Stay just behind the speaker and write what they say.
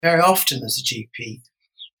Very often as a GP,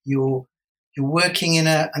 you're working in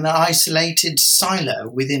an isolated silo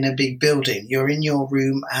within a big building. You're in your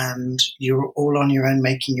room and you're all on your own,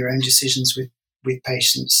 making your own decisions with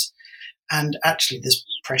patients. And actually, there's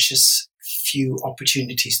precious few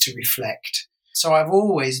opportunities to reflect. So I've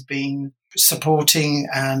always been supporting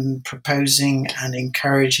and proposing and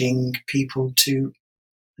encouraging people to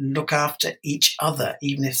look after each other,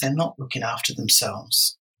 even if they're not looking after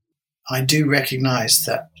themselves. I do recognize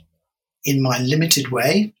that in my limited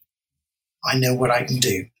way, I know what I can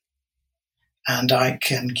do. And I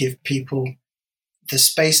can give people the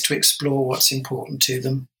space to explore what's important to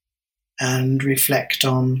them and reflect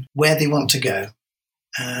on where they want to go.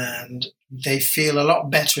 And they feel a lot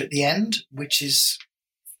better at the end, which is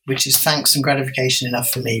thanks and gratification enough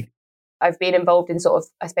for me. I've been involved in sort of,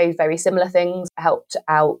 I suppose, very similar things. I helped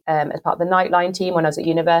out as part of the Nightline team when I was at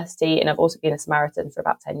university, and I've also been a Samaritan for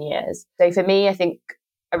about 10 years. So for me, I think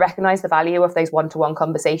I recognise the value of those one-to-one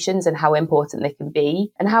conversations and how important they can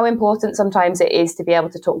be, and how important sometimes it is to be able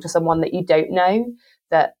to talk to someone that you don't know,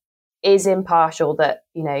 that is impartial, that,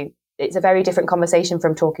 you know, it's a very different conversation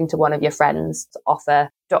from talking to one of your friends. To offer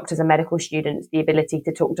doctors and medical students the ability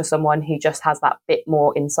to talk to someone who just has that bit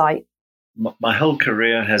more insight. My whole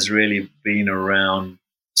career has really been around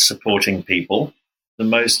supporting people. The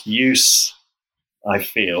most use I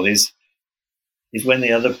feel is when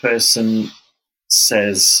the other person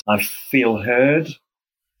says, I feel heard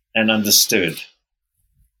and understood.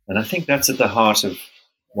 And I think that's at the heart of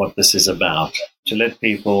what this is about, to let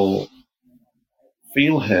people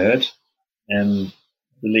feel heard and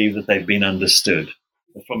believe that they've been understood.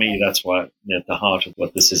 For me, that's what at the heart of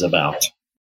what this is about.